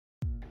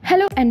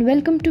Hello and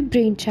welcome to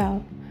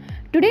Brainchow.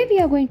 Today we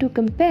are going to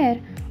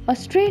compare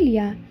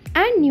Australia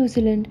and New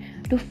Zealand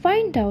to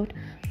find out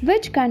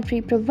which country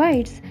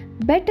provides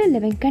better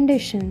living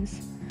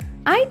conditions.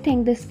 I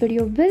think this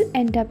video will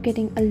end up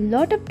getting a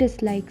lot of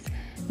dislikes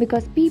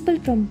because people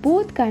from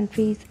both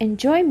countries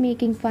enjoy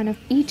making fun of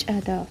each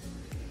other.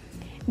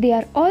 They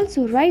are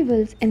also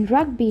rivals in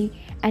rugby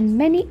and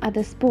many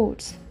other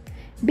sports.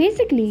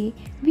 Basically,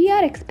 we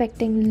are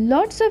expecting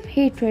lots of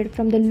hatred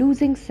from the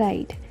losing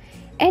side.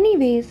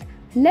 Anyways,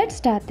 let's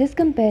start this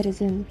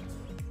comparison.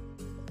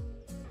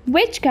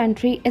 Which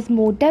country is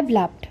more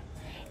developed?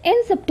 In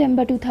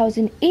September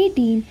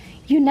 2018,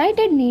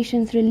 United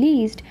Nations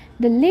released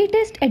the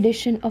latest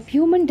edition of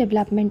Human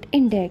Development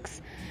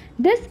Index.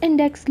 This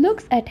index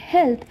looks at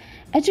health,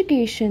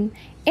 education,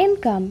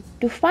 income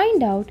to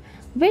find out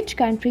which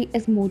country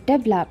is more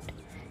developed.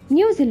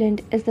 New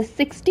Zealand is the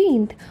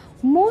 16th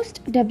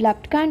most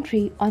developed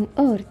country on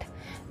earth,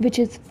 which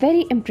is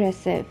very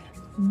impressive.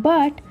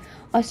 But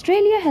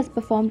Australia has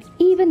performed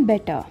even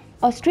better.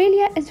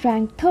 Australia is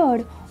ranked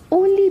third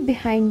only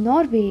behind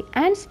Norway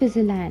and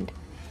Switzerland.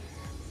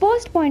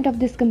 First point of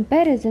this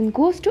comparison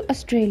goes to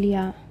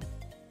Australia.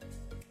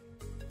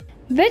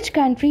 Which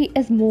country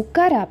is more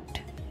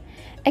corrupt?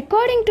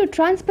 According to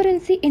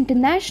Transparency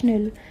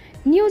International,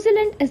 New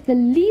Zealand is the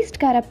least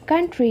corrupt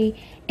country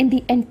in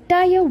the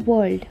entire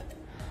world.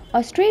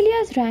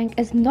 Australia's rank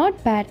is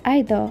not bad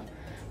either,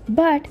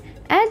 but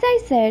as I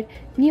said,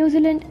 New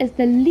Zealand is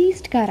the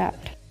least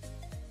corrupt.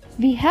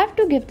 We have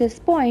to give this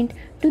point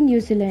to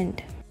New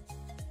Zealand.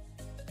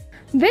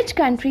 Which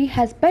country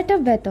has better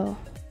weather?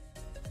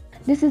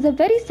 This is a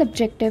very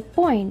subjective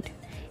point.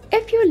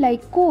 If you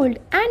like cold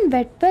and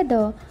wet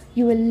weather,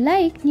 you will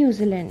like New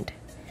Zealand.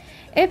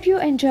 If you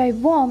enjoy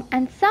warm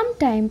and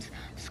sometimes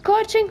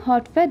scorching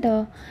hot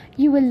weather,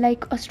 you will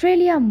like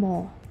Australia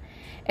more.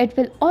 It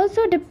will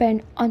also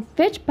depend on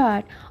which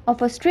part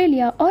of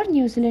Australia or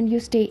New Zealand you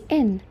stay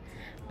in.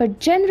 But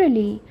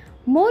generally,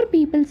 more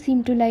people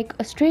seem to like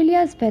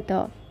Australia's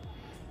weather.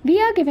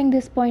 We are giving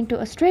this point to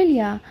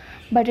Australia,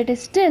 but it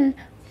is still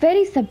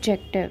very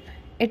subjective.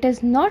 It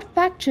is not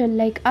factual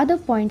like other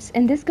points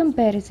in this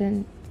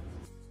comparison.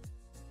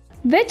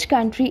 Which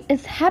country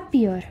is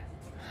happier?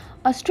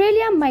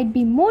 Australia might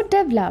be more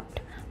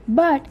developed,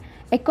 but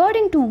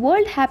according to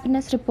World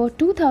Happiness Report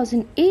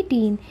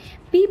 2018,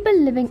 people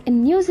living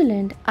in New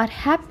Zealand are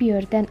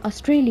happier than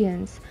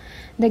Australians.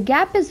 The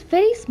gap is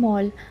very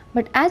small,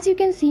 but as you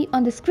can see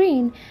on the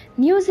screen,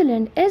 New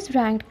Zealand is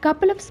ranked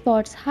couple of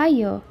spots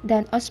higher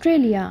than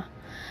Australia.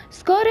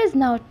 Score is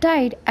now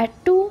tied at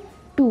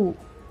 2-2.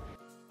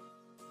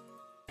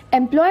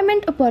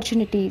 Employment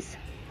opportunities.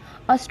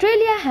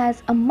 Australia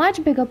has a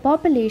much bigger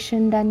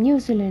population than New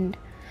Zealand.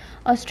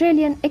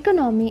 Australian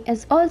economy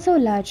is also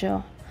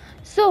larger.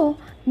 So,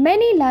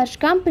 many large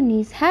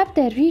companies have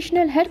their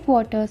regional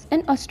headquarters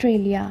in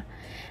Australia.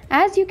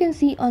 As you can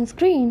see on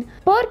screen,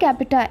 per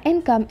capita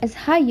income is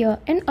higher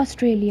in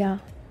Australia.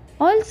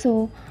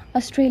 Also,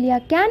 Australia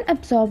can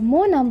absorb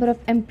more number of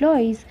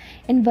employees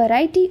in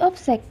variety of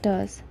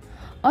sectors.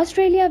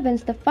 Australia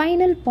wins the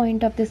final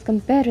point of this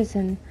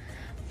comparison.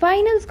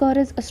 Final score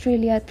is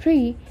Australia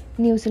 3,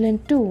 New Zealand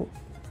 2.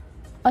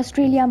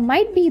 Australia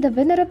might be the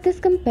winner of this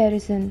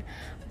comparison,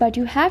 but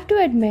you have to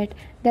admit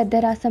that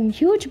there are some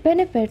huge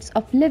benefits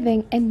of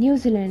living in New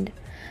Zealand.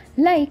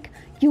 Like,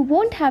 you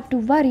won't have to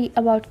worry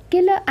about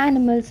killer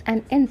animals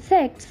and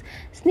insects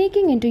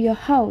sneaking into your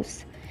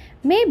house.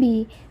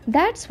 Maybe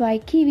that's why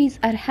Kiwis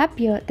are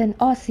happier than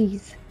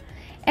Aussies.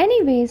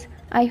 Anyways,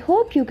 I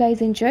hope you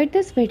guys enjoyed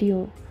this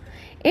video.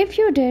 If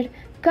you did,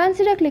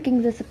 consider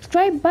clicking the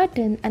subscribe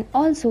button and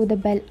also the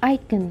bell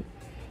icon.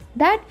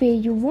 That way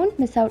you won't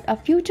miss out our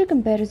future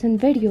comparison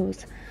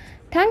videos.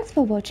 Thanks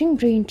for watching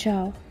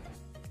Brainchow.